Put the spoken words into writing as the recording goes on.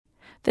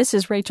This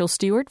is Rachel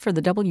Stewart for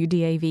the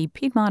WDAV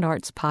Piedmont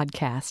Arts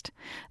Podcast.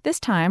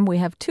 This time we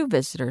have two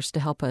visitors to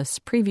help us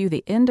preview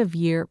the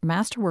end-of-year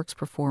Masterworks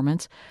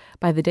performance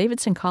by the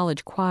Davidson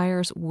College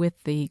Choirs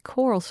with the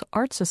Choral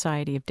Art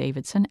Society of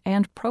Davidson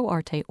and Pro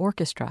Arte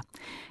Orchestra.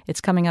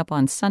 It's coming up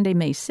on Sunday,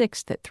 May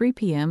 6th at 3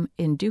 p.m.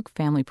 in Duke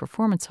Family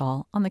Performance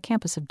Hall on the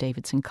campus of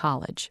Davidson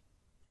College.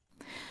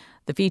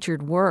 The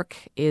featured work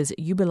is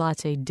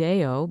Jubilate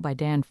Deo by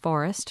Dan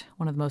Forrest,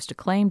 one of the most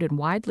acclaimed and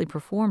widely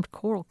performed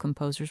choral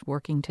composers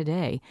working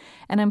today.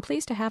 And I'm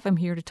pleased to have him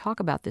here to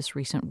talk about this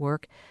recent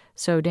work.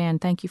 So, Dan,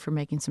 thank you for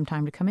making some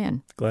time to come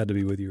in. Glad to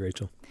be with you,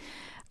 Rachel.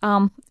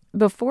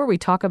 Before we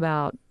talk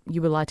about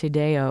Jubilate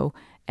Deo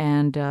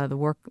and the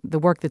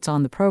work that's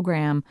on the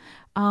program,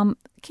 can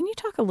you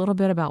talk a little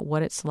bit about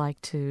what it's like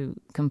to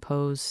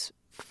compose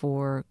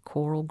for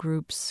choral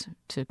groups,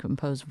 to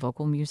compose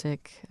vocal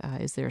music?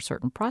 Is there a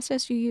certain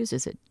process you use?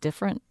 Is it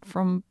different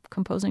from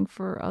composing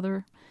for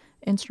other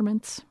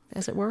instruments,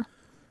 as it were?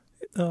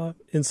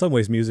 In some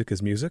ways, music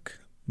is music,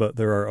 but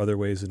there are other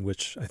ways in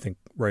which I think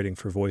writing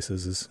for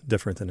voices is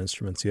different than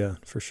instruments. Yeah,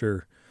 for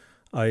sure.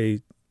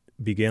 I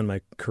began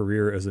my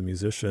career as a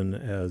musician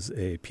as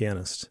a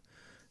pianist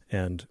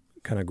and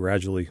kind of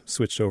gradually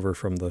switched over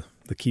from the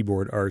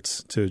keyboard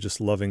arts to just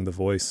loving the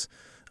voice.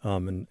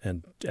 And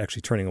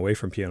actually turning away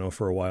from piano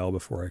for a while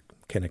before I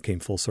kind of came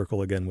full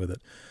circle again with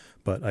it.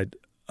 But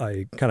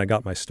I kind of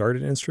got my start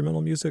in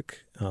instrumental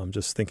music,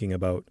 just thinking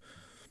about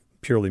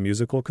purely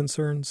musical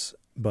concerns.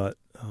 But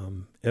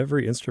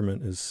every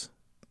instrument is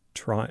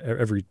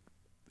every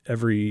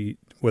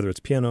whether it's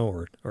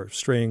piano or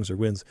strings or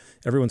winds,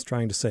 everyone's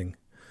trying to sing.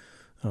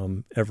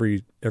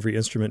 Every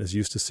instrument is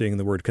used to seeing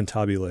the word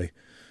cantabile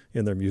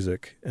in their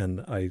music, and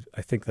I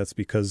think that's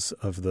because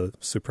of the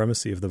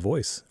supremacy of the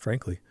voice,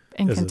 frankly.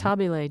 And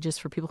cantabile,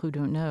 just for people who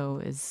don't know,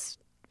 is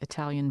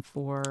Italian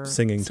for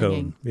singing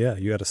tone. Yeah,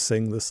 you got to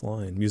sing this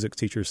line. Music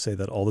teachers say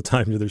that all the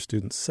time to their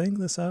students, sing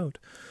this out.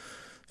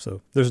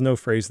 So there's no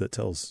phrase that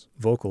tells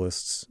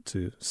vocalists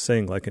to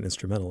sing like an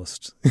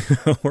instrumentalist.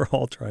 We're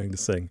all trying to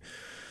sing.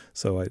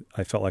 So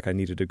I felt like I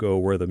needed to go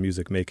where the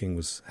music making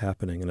was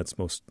happening in its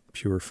most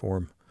pure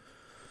form.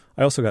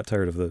 I also got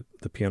tired of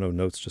the piano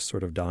notes just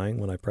sort of dying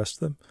when I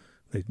pressed them.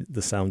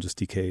 The sound just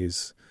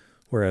decays.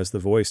 Whereas the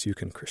voice, you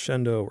can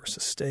crescendo or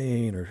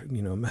sustain or,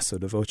 messo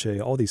di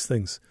voce, all these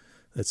things.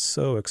 It's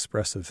so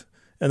expressive.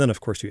 And then, of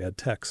course, you add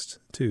text,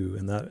 too,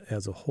 and that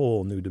adds a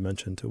whole new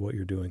dimension to what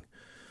you're doing.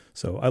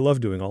 So I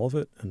love doing all of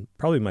it, and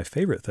probably my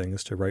favorite thing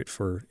is to write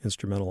for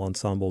instrumental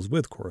ensembles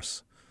with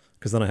chorus,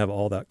 because then I have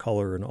all that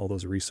color and all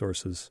those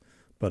resources,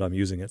 but I'm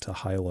using it to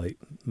highlight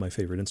my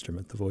favorite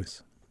instrument, the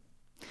voice.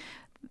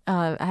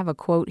 I have a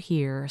quote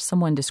here.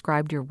 Someone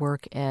described your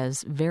work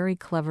as very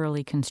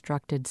cleverly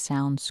constructed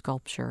sound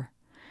sculpture.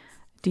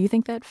 Do you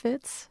think that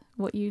fits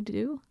what you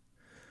do?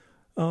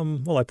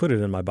 Well, I put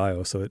it in my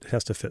bio, so it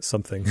has to fit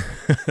something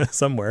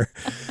somewhere.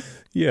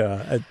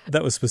 Yeah,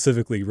 that was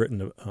specifically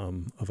written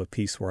of a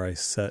piece where I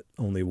set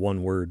only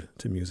one word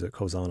to music,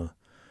 Hosanna,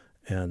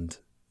 and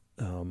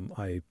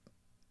I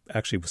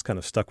actually was kind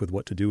of stuck with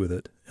what to do with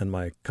it. And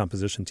my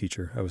composition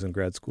teacher, I was in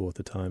grad school at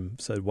the time,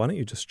 said, why don't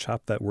you just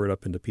chop that word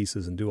up into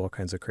pieces and do all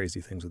kinds of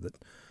crazy things with it?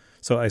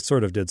 So I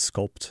sort of did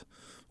sculpt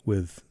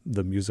with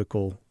the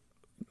musical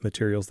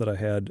materials that I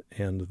had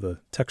and the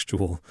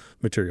textual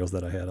materials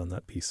that I had on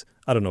that piece.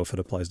 I don't know if it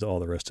applies to all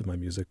the rest of my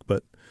music,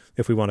 but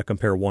if we want to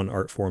compare one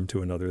art form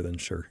to another, then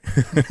sure.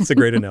 It's a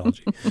great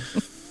analogy.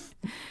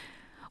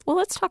 Well,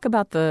 let's talk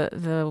about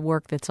the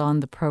work that's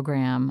on the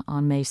program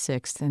on May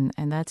 6th,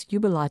 and that's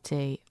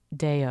Jubilate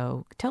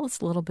Deo. Tell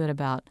us a little bit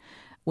about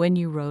when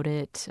you wrote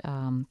it,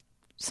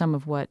 some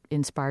of what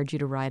inspired you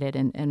to write it,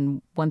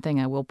 and one thing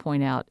I will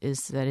point out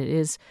is that it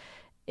is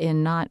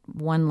in not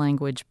one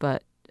language,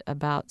 but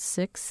about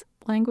 6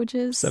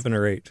 languages? 7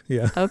 or 8,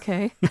 yeah.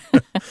 Okay.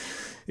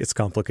 It's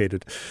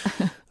complicated.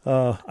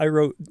 I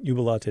wrote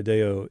Jubilate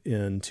Deo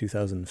in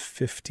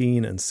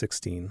 2015 and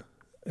 16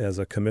 as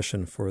a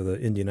commission for the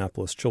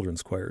Indianapolis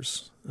Children's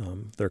Choirs.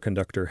 Their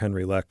conductor,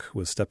 Henry Leck,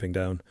 was stepping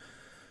down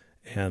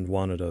and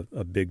wanted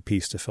a big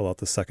piece to fill out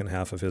the second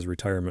half of his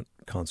retirement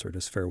concert,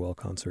 his farewell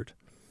concert.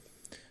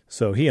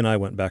 So he and I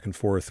went back and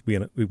forth.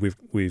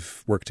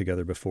 We've worked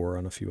together before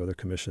on a few other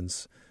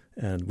commissions,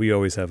 and we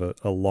always have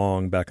a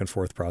long back and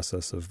forth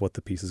process of what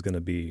the piece is going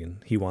to be.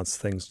 And he wants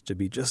things to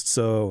be just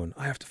so, and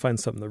I have to find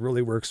something that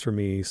really works for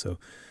me. So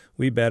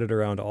we batted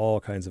around all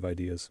kinds of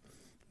ideas.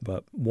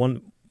 But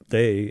one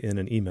day in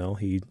an email,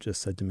 he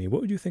just said to me, what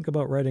would you think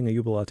about writing a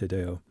Jubilate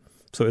Deo?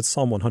 So it's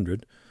Psalm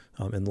 100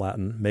 in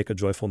Latin, make a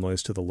joyful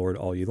noise to the Lord,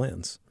 all ye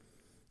lands.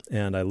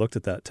 And I looked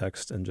at that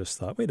text and just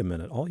thought, wait a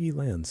minute, all ye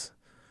lands.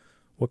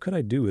 What could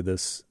I do with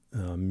this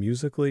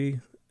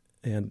musically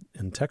and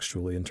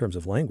textually in terms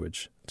of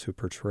language to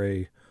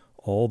portray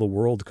all the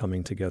world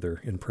coming together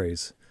in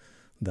praise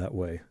that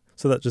way?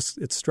 So that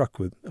it struck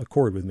a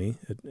chord with me.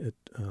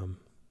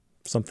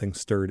 Something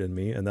stirred in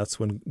me, and that's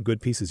when good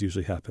pieces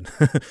usually happen.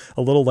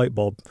 A little light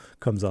bulb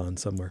comes on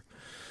somewhere.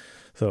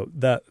 So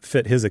that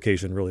fit his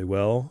occasion really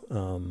well.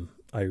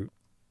 I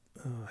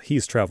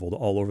he's traveled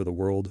all over the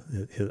world.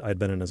 I'd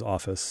been in his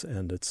office,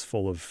 and it's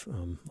full of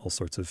all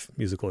sorts of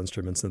musical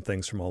instruments and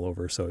things from all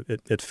over. So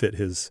it fit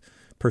his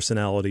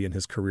personality and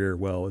his career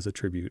well as a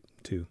tribute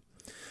too.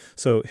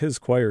 So his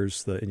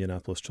choirs, the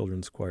Indianapolis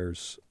Children's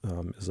Choirs,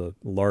 is a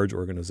large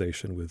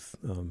organization with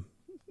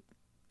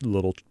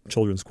little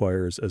children's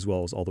choirs as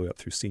well as all the way up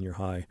through senior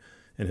high.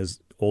 And his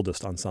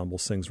oldest ensemble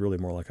sings really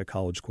more like a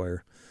college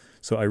choir.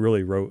 So I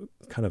really wrote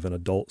kind of an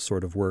adult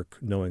sort of work,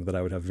 knowing that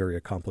I would have very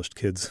accomplished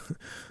kids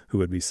who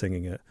would be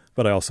singing it.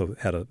 But I also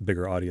had a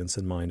bigger audience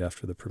in mind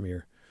after the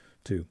premiere,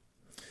 too.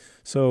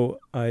 So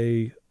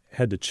I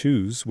had to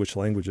choose which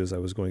languages I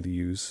was going to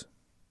use,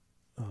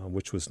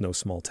 which was no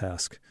small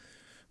task,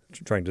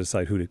 trying to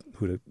decide who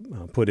to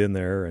put in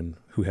there and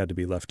who had to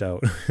be left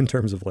out in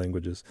terms of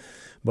languages.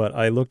 But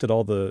I looked at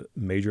all the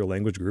major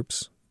language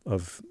groups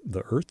of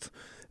the earth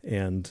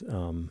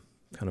and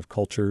kind of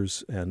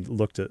cultures, and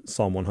looked at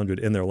Psalm 100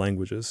 in their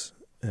languages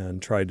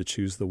and tried to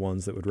choose the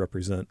ones that would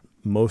represent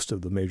most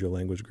of the major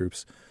language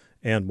groups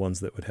and ones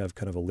that would have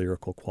kind of a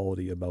lyrical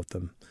quality about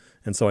them.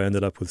 And so I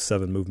ended up with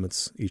 7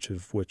 movements, each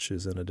of which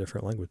is in a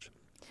different language.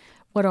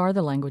 What are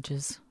the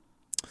languages?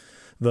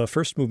 The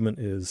first movement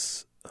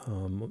is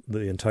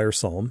the entire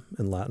psalm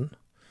in Latin.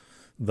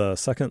 The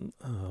second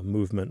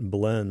movement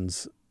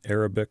blends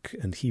Arabic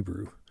and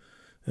Hebrew.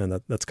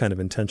 And that's kind of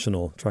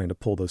intentional, trying to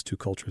pull those two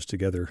cultures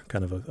together,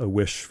 kind of a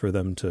wish for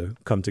them to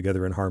come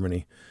together in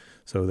harmony.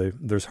 So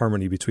there's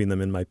harmony between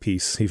them in my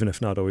piece, even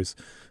if not always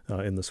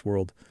in this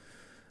world.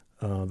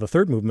 The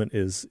third movement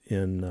is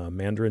in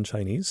Mandarin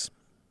Chinese,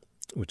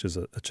 which is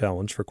a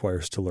challenge for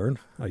choirs to learn.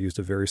 I used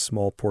a very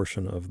small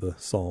portion of the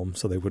psalm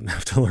so they wouldn't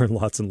have to learn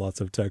lots and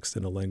lots of text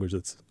in a language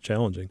that's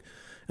challenging.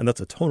 And that's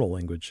a tonal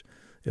language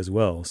as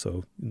well,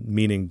 so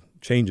meaning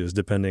changes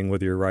depending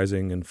whether you're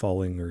rising and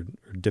falling or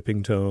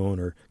dipping tone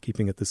or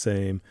keeping it the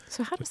same.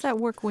 So how does that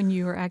work when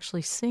you are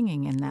actually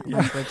singing in that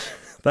language?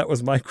 That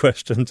was my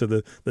question to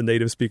the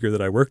native speaker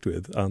that I worked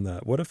with on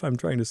that. What if I'm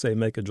trying to say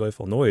make a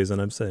joyful noise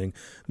and I'm saying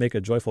make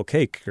a joyful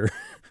cake, or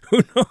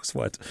who knows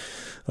what?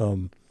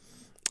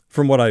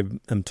 From what I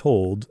am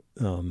told,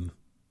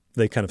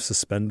 they kind of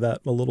suspend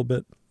that a little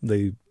bit.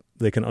 They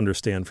can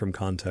understand from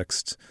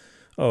context,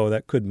 oh,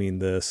 that could mean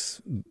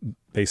this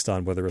based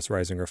on whether it's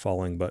rising or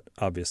falling, but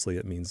obviously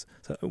it means,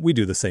 so we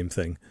do the same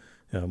thing.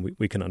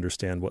 We can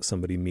understand what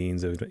somebody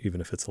means even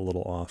if it's a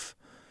little off.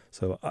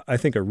 So I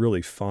think a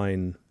really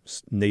fine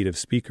native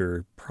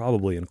speaker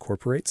probably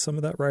incorporates some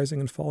of that rising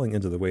and falling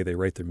into the way they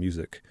write their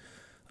music.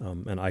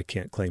 And I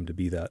can't claim to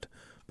be that.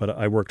 But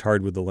I worked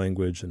hard with the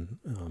language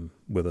and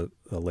with a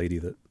lady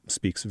that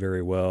speaks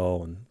very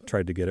well and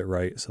tried to get it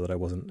right so that I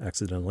wasn't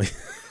accidentally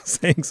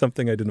saying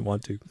something I didn't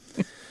want to.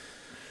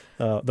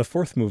 The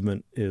fourth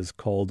movement is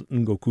called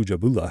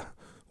Ngokujabula,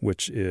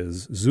 which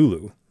is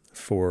Zulu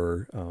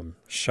for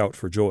shout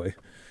for joy.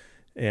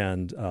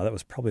 And that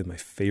was probably my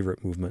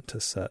favorite movement to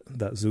set.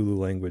 That Zulu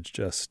language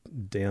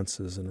just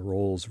dances and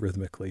rolls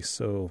rhythmically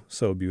so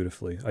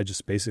beautifully. I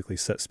just basically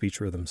set speech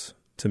rhythms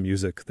to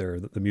music there.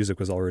 The music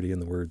was already in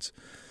the words.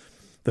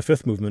 The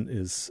fifth movement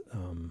is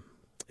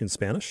in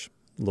Spanish,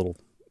 a little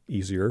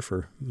easier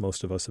for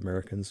most of us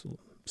Americans. We'll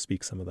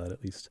speak some of that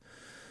at least.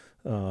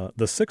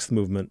 The sixth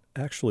movement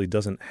actually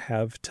doesn't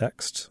have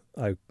text.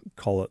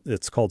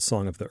 It's called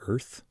Song of the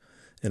Earth,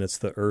 and it's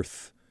the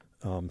earth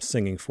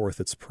singing forth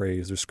its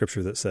praise. There's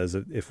scripture that says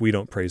that if we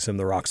don't praise him,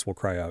 the rocks will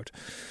cry out.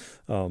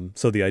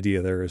 So the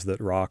idea there is that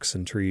rocks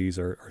and trees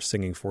are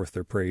singing forth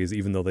their praise,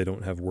 even though they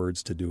don't have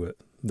words to do it.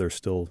 They're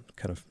still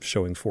kind of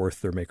showing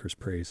forth their maker's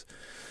praise.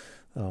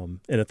 And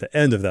at the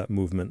end of that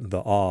movement, the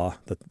awe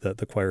that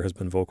the choir has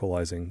been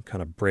vocalizing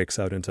kind of breaks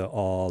out into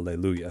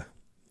Alleluia.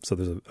 So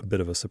there's a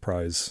bit of a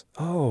surprise.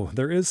 Oh,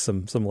 there is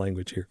some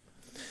language here.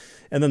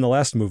 And then the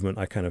last movement,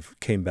 I kind of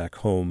came back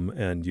home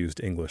and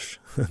used English,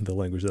 the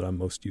language that I'm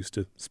most used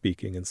to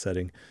speaking and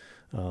setting.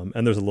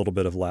 And there's a little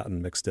bit of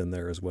Latin mixed in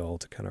there as well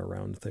to kind of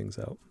round things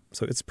out.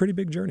 So it's a pretty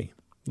big journey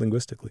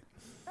linguistically.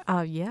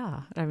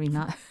 Yeah. I mean,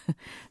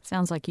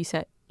 sounds like you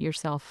set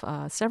yourself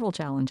several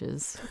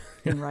challenges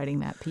in writing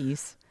that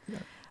piece. Yeah.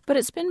 But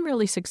it's been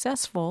really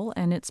successful,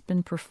 and it's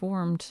been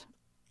performed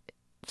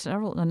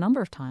a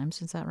number of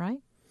times. Is that right?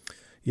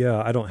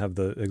 Yeah, I don't have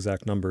the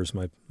exact numbers.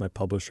 My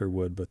publisher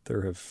would, but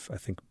there have, I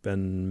think,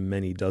 been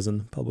many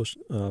dozen published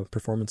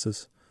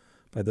performances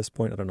by this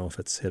point. I don't know if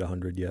it's hit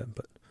 100 yet,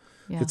 but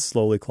it's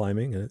slowly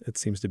climbing, and it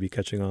seems to be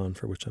catching on,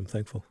 for which I'm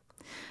thankful.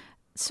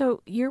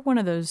 So you're one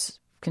of those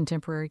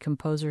contemporary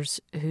composers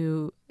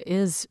who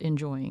is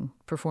enjoying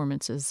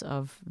performances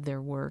of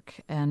their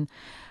work, and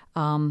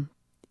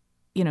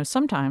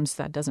sometimes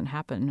that doesn't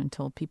happen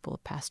until people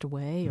have passed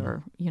away,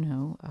 or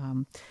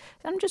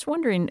I'm just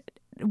wondering,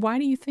 why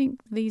do you think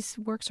these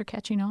works are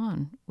catching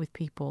on with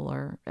people?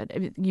 Or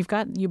you've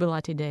got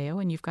Jubilate Deo,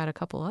 and you've got a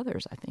couple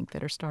others, I think,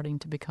 that are starting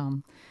to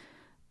become,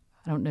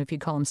 I don't know if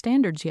you'd call them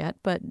standards yet,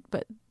 but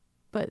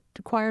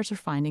the choirs are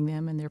finding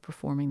them and they're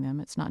performing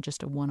them. It's not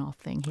just a one-off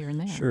thing here and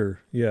there.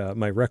 Sure, yeah.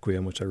 My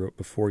Requiem, which I wrote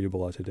before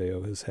Jubilate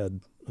Deo, has had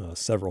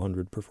several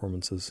hundred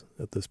performances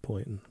at this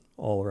point, and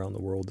all around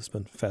the world. It's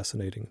been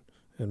fascinating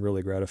and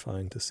really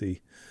gratifying to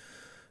see.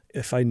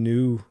 If I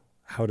knew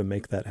how to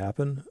make that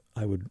happen,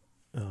 I would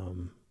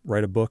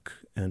write a book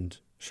and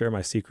share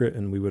my secret,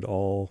 and we would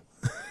all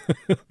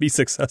be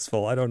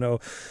successful. I don't know.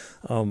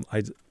 In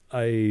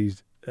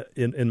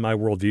my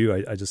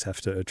worldview, I just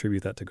have to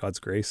attribute that to God's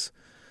grace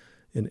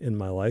in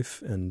my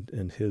life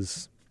and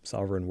His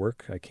sovereign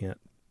work. I can't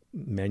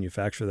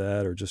manufacture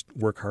that or just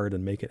work hard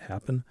and make it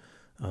happen.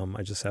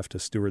 I just have to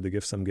steward the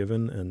gifts I'm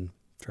given and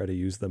try to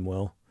use them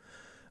well.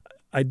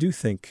 I do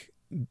think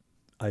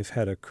I've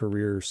had a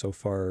career so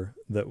far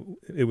that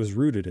it was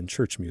rooted in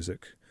church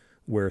music,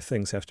 where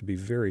things have to be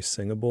very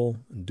singable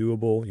and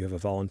doable. You have a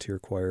volunteer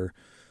choir.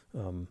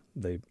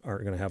 They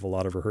aren't going to have a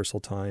lot of rehearsal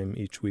time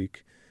each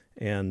week.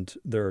 And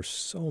there are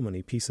so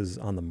many pieces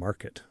on the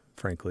market,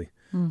 frankly,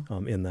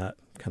 in that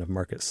kind of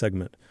market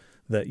segment,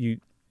 that you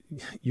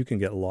can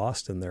get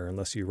lost in there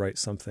unless you write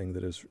something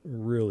that is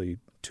really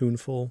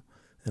tuneful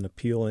and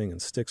appealing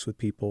and sticks with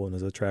people and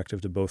is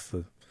attractive to both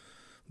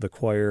the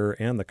choir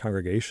and the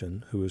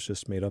congregation, who is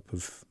just made up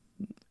of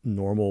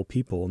normal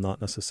people,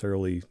 not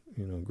necessarily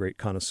great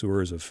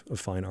connoisseurs of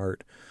fine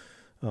art.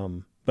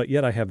 But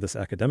yet I have this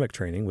academic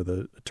training with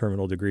a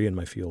terminal degree in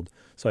my field.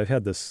 So I've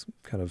had this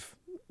kind of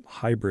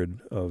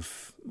hybrid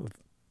of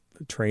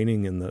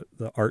training in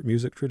the art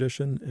music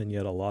tradition, and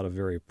yet a lot of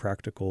very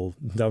practical,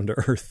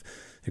 down-to-earth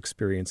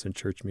experience in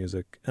church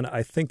music. And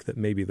I think that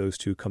maybe those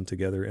two come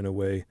together in a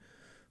way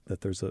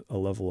that there's a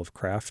level of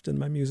craft in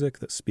my music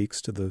that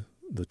speaks to the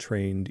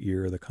trained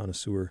ear, the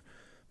connoisseur,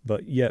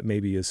 but yet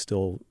maybe is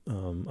still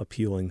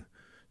appealing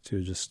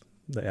to just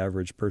the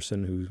average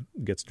person who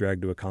gets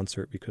dragged to a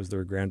concert because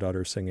their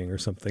granddaughter's singing or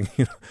something.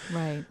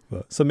 Right.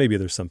 So maybe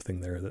there's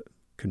something there that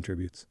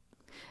contributes.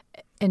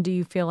 And do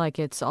you feel like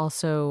it's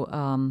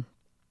also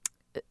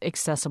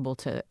accessible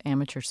to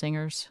amateur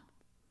singers?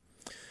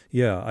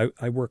 Yeah,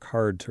 I work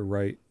hard to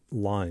write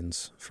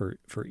lines for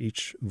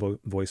each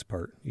voice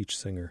part, each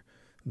singer,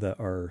 that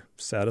are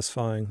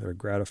satisfying, that are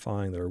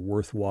gratifying, that are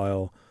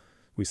worthwhile.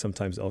 We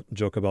sometimes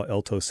joke about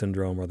alto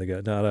syndrome, where they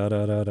get da da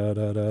da da da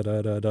da da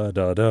da da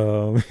da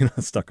da,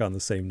 stuck on the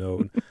same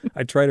note.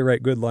 I try to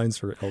write good lines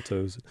for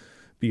altos,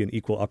 be an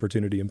equal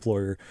opportunity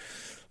employer.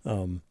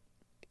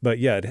 But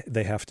yeah,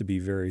 they have to be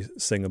very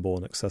singable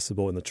and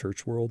accessible in the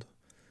church world.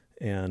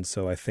 And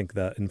so I think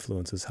that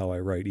influences how I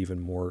write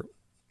even more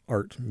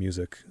art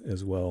music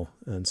as well.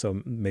 And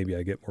so maybe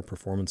I get more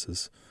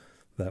performances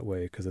that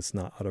way because it's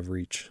not out of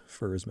reach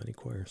for as many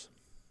choirs.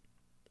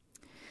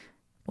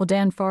 Well,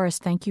 Dan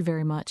Forrest, thank you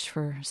very much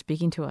for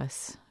speaking to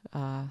us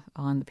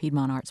on the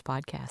Piedmont Arts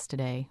Podcast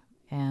today.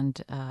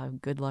 And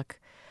good luck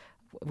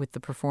with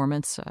the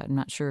performance. I'm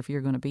not sure if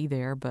you're going to be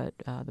there, but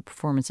the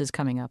performance is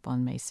coming up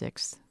on May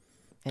 6th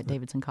at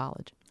Davidson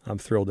College. I'm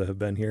thrilled to have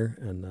been here,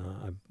 and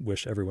I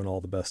wish everyone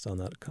all the best on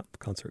that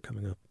concert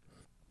coming up.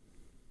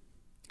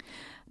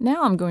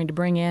 Now I'm going to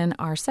bring in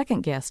our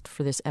second guest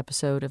for this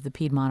episode of the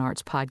Piedmont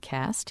Arts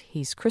Podcast.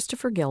 He's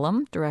Christopher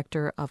Gillum,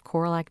 Director of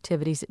Choral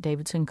Activities at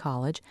Davidson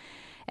College,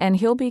 and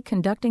he'll be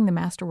conducting the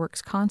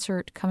Masterworks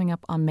concert coming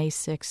up on May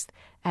 6th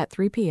at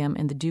 3 p.m.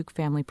 in the Duke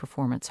Family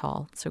Performance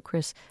Hall. So,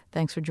 Chris,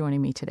 thanks for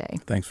joining me today.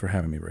 Thanks for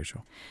having me,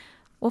 Rachel.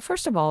 Well,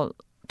 first of all,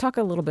 talk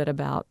a little bit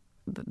about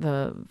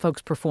the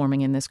folks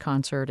performing in this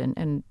concert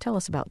and tell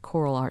us about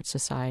Choral Arts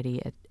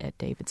Society at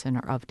Davidson,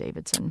 or of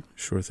Davidson.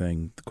 Sure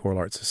thing. The Choral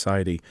Arts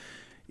Society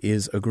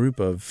is a group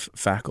of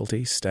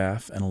faculty,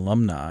 staff, and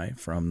alumni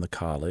from the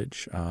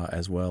college,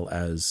 as well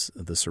as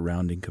the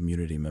surrounding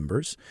community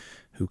members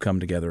who come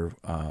together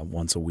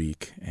once a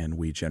week, and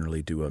we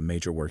generally do a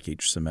major work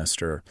each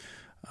semester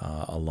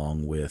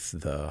along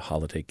with the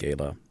holiday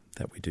gala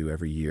that we do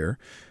every year.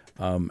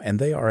 And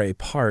they are a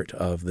part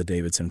of the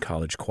Davidson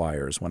College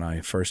choirs. When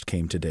I first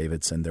came to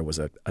Davidson, there was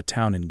a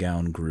town and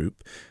gown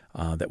group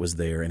that was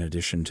there in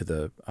addition to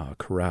the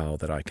chorale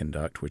that I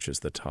conduct, which is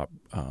the top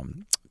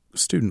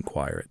student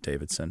choir at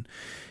Davidson.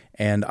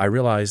 And I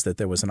realized that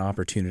there was an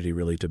opportunity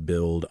really to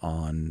build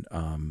on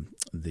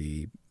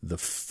the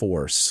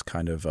force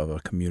kind of a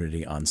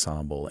community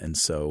ensemble. And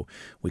so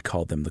we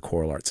called them the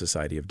Choral Arts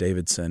Society of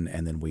Davidson,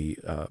 and then we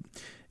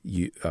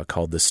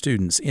called the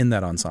students in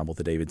that ensemble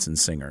the Davidson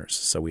Singers.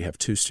 So we have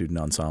two student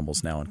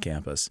ensembles now on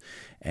campus,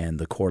 and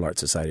the Choral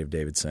Arts Society of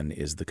Davidson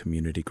is the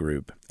community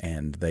group,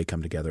 and they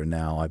come together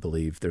now. I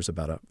believe there's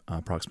about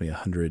approximately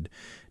 100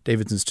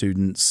 Davidson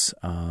students,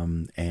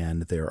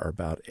 and there are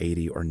about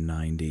 80 or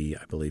 90,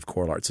 I believe,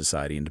 Choral Arts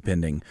Society, and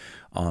depending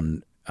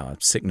on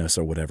sickness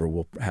or whatever,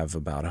 we'll have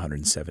about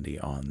 170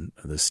 on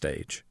the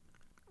stage.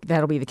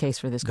 That'll be the case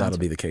for this concert? That'll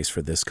be the case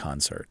for this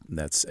concert.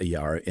 That's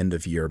our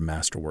end-of-year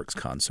Masterworks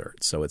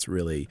concert. So it's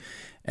really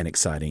an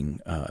exciting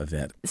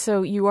event.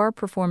 So you are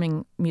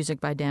performing music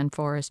by Dan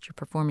Forrest. You're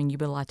performing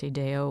Jubilate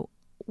Deo.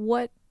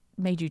 What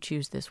made you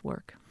choose this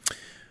work?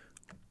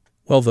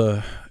 Well,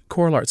 the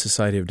Choral Arts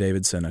Society of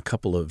Davidson a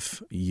couple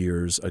of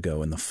years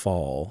ago in the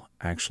fall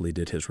actually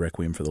did his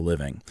Requiem for the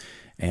Living.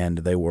 And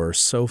they were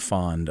so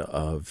fond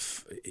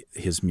of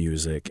his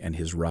music and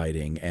his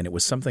writing. And it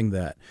was something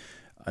that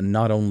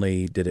not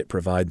only did it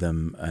provide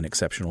them an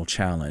exceptional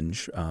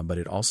challenge, but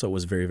it also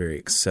was very, very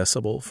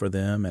accessible for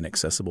them and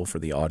accessible for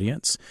the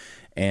audience.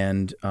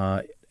 And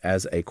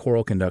as a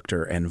choral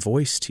conductor and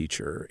voice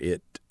teacher,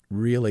 it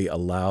really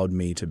allowed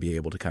me to be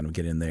able to kind of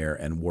get in there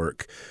and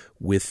work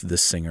with the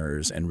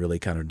singers and really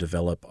kind of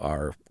develop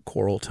our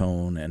choral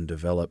tone and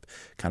develop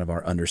kind of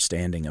our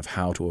understanding of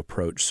how to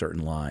approach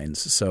certain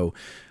lines. So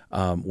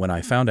when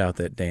I found out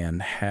that Dan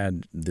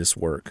had this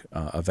work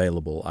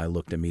available, I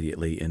looked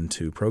immediately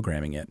into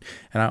programming it.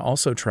 And I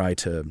also try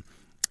to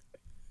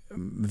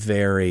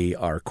vary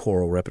our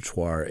choral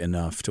repertoire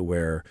enough to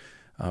where,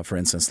 for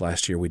instance,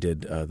 last year we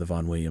did the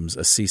Vaughan Williams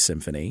A Sea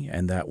Symphony,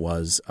 and that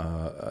was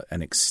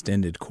an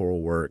extended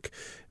choral work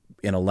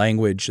in a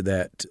language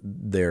that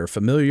they're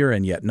familiar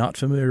and yet not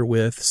familiar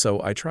with.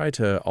 So I try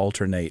to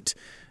alternate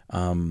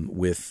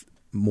with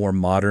more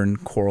modern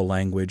choral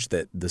language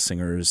that the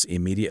singers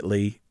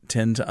immediately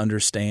tend to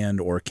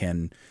understand or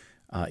can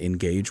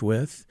engage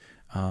with,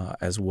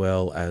 as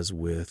well as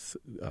with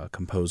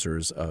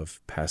composers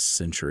of past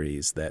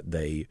centuries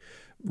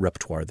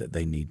repertoire that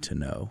they need to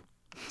know.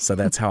 So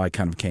that's how I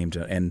kind of came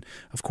to, and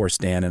of course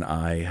Dan and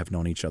I have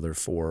known each other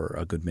for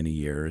a good many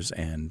years,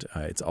 and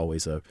it's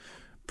always a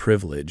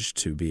privilege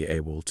to be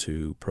able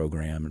to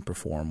program and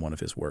perform one of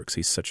his works.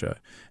 He's such an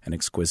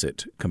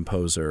exquisite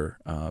composer,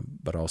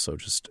 but also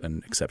just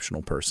an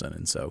exceptional person,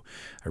 and so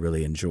I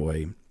really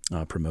enjoy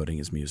promoting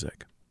his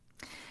music.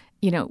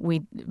 You know,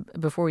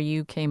 before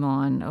you came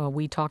on,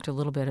 we talked a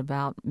little bit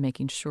about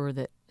making sure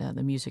that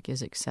the music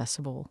is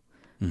accessible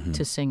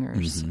to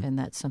singers, and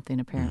that's something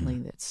apparently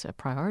that's a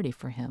priority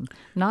for him.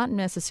 Not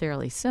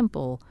necessarily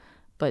simple,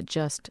 but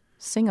just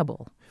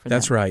singable.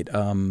 That's right.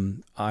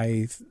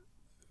 I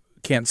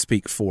can't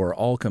speak for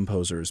all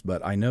composers,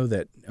 but I know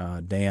that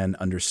Dan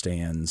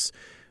understands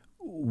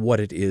what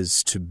it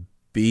is to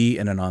be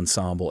in an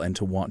ensemble and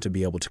to want to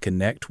be able to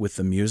connect with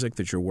the music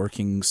that you're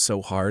working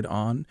so hard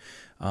on.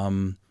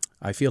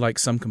 I feel like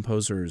some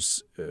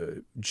composers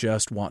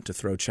just want to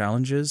throw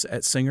challenges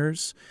at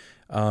singers,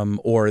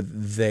 or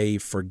they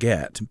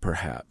forget,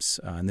 perhaps.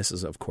 And this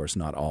is, of course,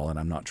 not all, and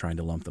I'm not trying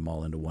to lump them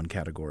all into one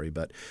category,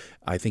 but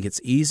I think it's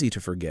easy to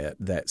forget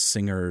that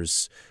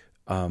singers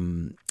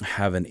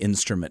have an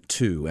instrument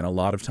too, and a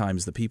lot of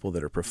times the people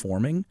that are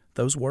performing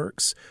those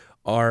works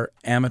are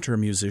amateur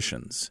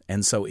musicians.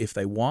 And so if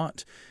they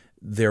want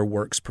their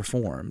works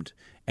performed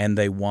and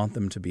they want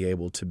them to be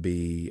able to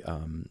be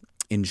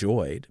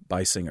enjoyed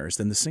by singers,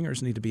 then the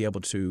singers need to be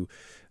able to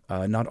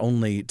not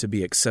only to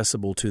be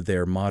accessible to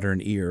their modern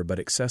ear, but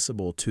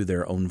accessible to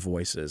their own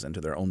voices and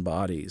to their own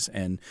bodies.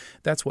 And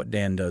that's what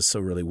Dan does so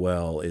really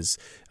well, is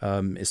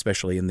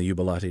especially in the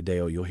Jubilate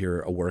Deo, you'll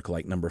hear a work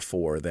like number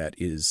 4 that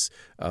is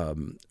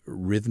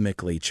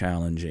rhythmically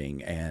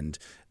challenging, and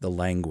the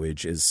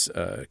language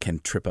can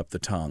trip up the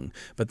tongue.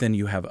 But then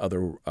you have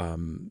other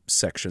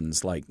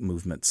sections like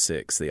Movement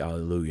 6, the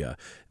Alleluia,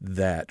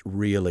 that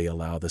really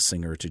allow the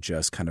singer to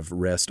just kind of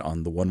rest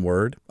on the one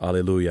word,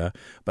 Alleluia,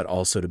 but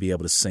also to be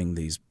able to sing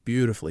these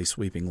beautifully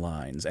sweeping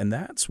lines. And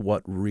that's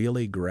what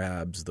really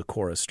grabs the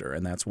chorister,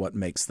 and that's what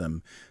makes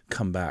them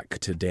come back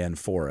to Dan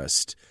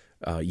Forrest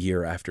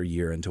year after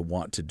year and to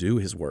want to do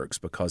his works,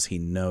 because he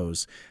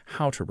knows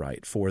how to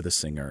write for the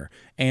singer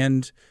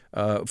and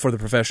for the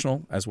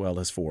professional as well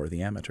as for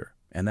the amateur.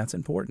 And that's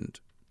important.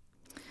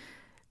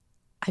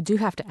 I do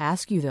have to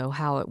ask you, though,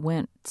 how it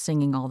went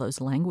singing all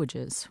those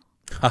languages.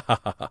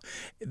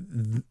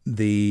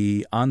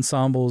 The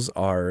ensembles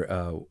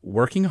are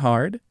working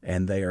hard,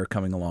 and they are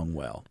coming along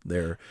well.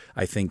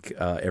 I think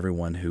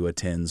everyone who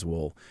attends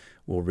will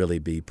really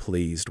be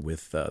pleased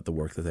with the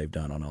work that they've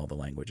done on all the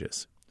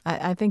languages.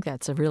 I think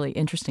that's a really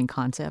interesting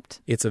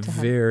concept. It's a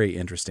very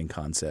interesting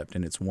concept,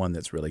 and it's one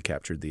that's really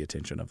captured the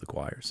attention of the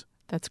choirs.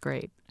 That's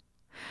great.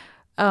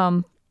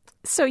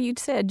 So you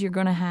said you're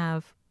going to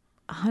have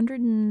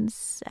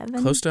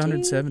 170? Close to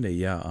 170,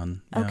 yeah.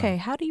 Okay,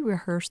 how do you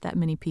rehearse that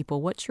many people?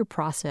 What's your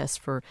process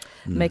for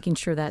making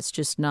sure that's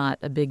just not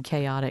a big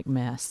chaotic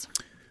mess?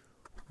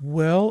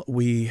 Well,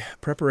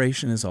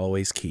 preparation is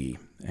always key,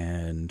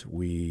 and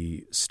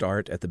we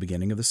start at the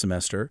beginning of the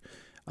semester.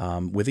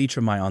 With each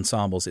of my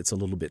ensembles, it's a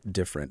little bit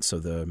different. So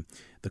the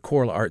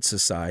Choral Arts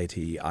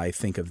Society, I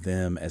think of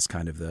them as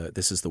kind of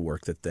this is the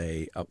work that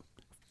they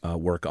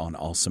work on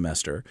all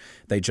semester.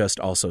 They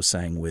just also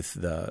sang with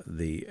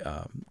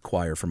the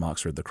choir from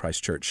Oxford, the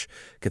Christ Church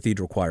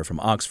Cathedral Choir from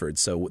Oxford.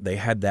 So they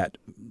had that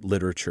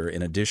literature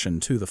in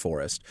addition to the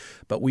Forest.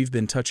 But we've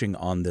been touching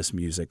on this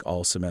music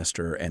all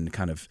semester and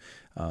kind of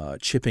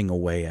chipping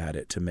away at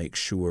it to make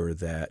sure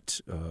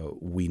that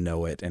we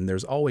know it. And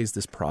there's always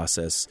this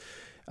process.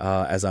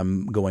 As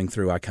I'm going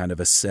through, I kind of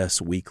assess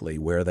weekly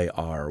where they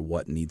are,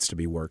 what needs to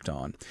be worked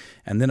on.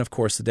 And then, of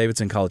course, the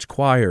Davidson College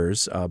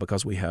choirs,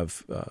 because we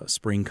have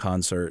spring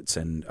concerts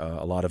and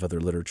a lot of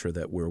other literature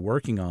that we're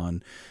working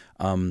on,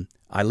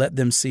 I let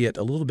them see it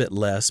a little bit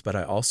less, but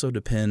I also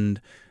depend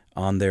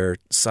on their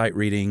sight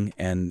reading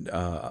and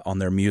on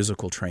their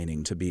musical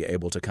training to be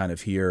able to kind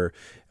of hear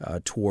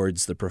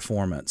towards the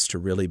performance, to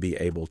really be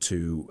able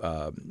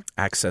to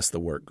access the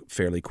work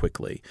fairly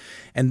quickly.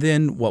 And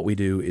then what we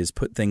do is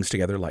put things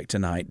together like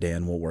tonight.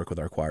 Dan will work with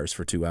our choirs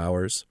for 2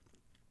 hours.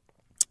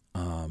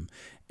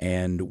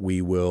 And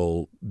we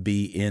will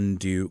be in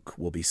Duke.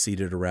 We'll be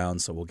seated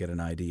around, so we'll get an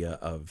idea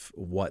of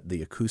what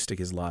the acoustic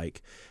is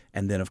like.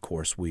 And then, of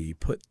course, we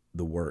put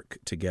the work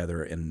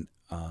together in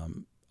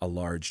a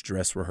large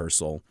dress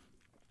rehearsal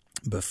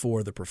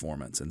before the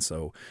performance. And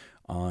so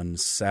on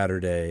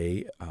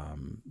Saturday,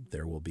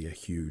 there will be a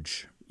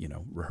huge,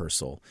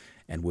 rehearsal,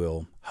 and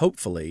we'll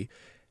hopefully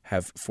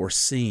have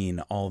foreseen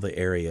all the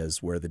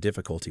areas where the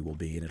difficulty will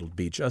be. And it'll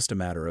be just a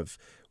matter of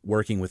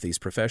working with these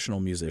professional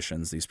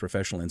musicians, these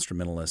professional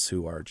instrumentalists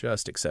who are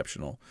just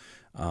exceptional,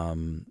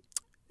 and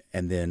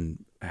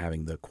then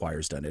having the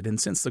choirs done it. And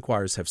since the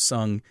choirs have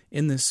sung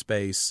in this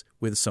space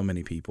with so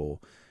many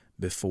people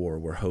before,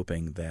 we're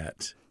hoping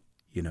that,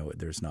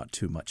 there's not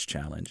too much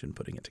challenge in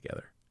putting it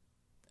together.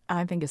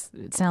 I think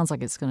it sounds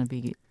like it's going to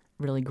be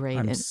really great.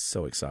 I'm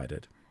so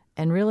excited.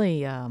 And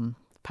really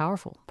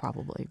powerful,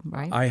 probably,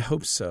 right? I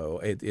hope so.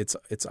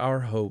 It's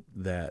our hope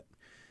that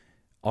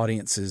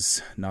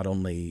audiences not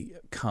only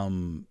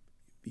come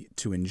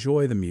to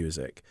enjoy the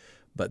music,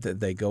 but that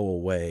they go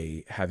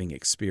away having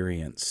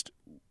experienced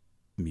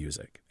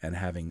music and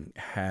having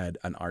had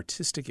an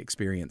artistic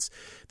experience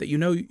that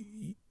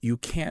you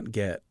can't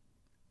get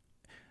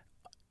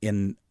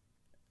in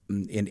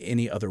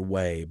any other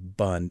way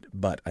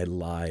but a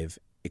live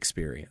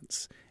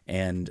experience.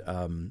 And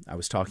I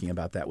was talking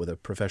about that with a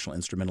professional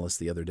instrumentalist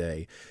the other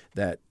day,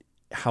 that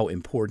how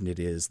important it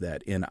is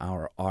that in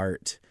our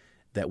art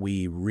that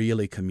we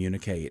really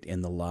communicate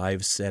in the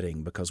live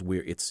setting, because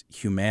it's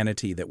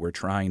humanity that we're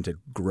trying to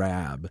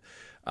grab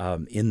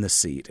in the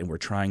seat, and we're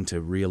trying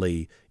to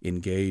really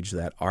engage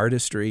that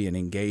artistry and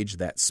engage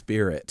that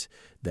spirit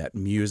that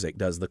music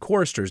does. The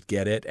choristers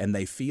get it, and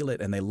they feel it,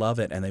 and they love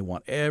it, and they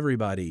want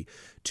everybody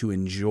to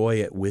enjoy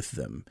it with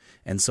them.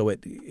 And so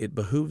it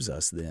behooves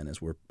us then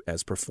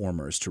as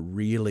performers to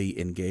really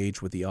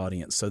engage with the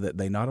audience, so that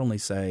they not only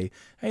say,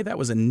 "Hey, that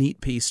was a neat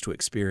piece to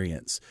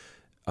experience,"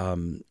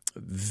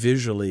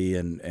 visually,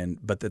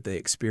 but that they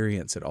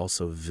experience it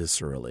also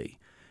viscerally.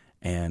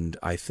 And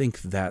I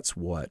think that's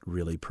what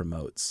really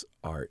promotes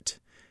art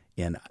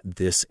in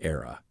this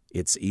era.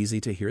 It's easy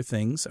to hear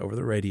things over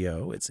the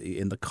radio. It's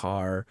in the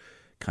car,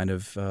 kind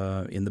of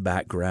in the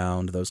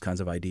background, those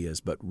kinds of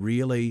ideas. But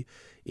really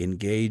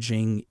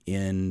engaging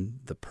in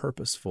the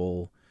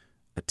purposeful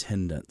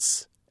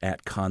attendance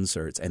at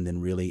concerts and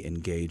then really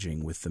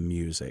engaging with the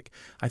music,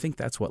 I think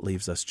that's what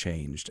leaves us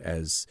changed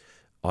as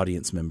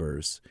audience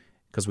members,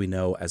 because we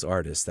know as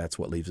artists that's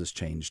what leaves us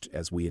changed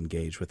as we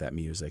engage with that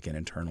music and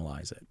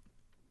internalize it.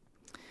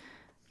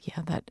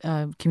 Yeah, that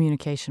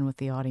communication with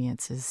the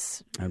audience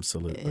is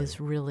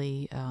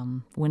really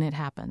when it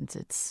happens,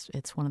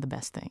 it's one of the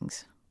best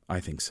things. I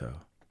think so.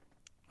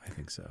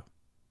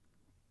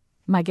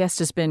 My guest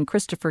has been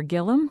Christopher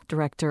Gillum,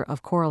 Director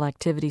of Choral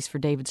Activities for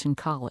Davidson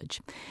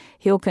College.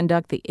 He'll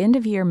conduct the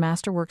end-of-year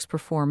Masterworks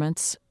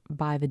performance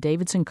by the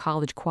Davidson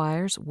College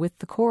Choirs with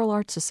the Choral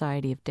Arts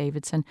Society of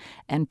Davidson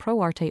and Pro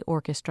Arte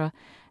Orchestra,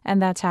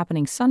 and that's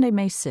happening Sunday,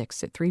 May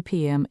 6th at 3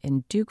 p.m.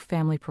 in Duke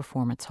Family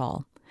Performance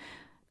Hall.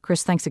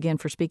 Chris, thanks again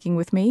for speaking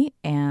with me.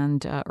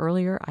 And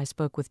earlier I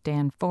spoke with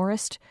Dan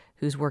Forrest,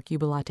 whose work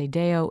Jubilate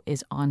Deo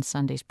is on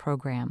Sunday's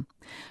program.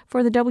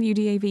 For the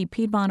WDAV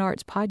Piedmont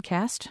Arts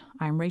Podcast,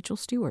 I'm Rachel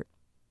Stewart.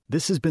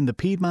 This has been the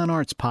Piedmont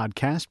Arts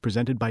Podcast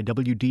presented by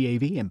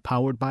WDAV and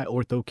powered by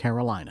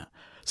OrthoCarolina.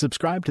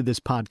 Subscribe to this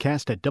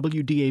podcast at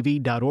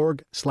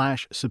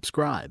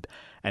wdav.org/subscribe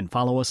and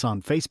follow us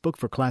on Facebook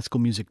for classical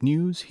music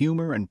news,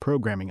 humor, and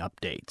programming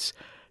updates.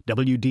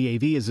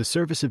 WDAV is a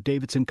service of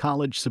Davidson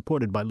College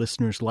supported by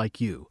listeners like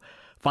you.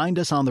 Find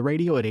us on the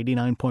radio at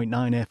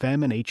 89.9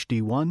 FM and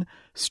HD1,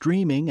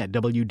 streaming at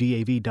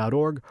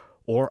wdav.org,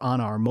 or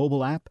on our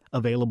mobile app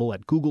available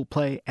at Google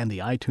Play and the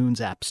iTunes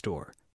App Store.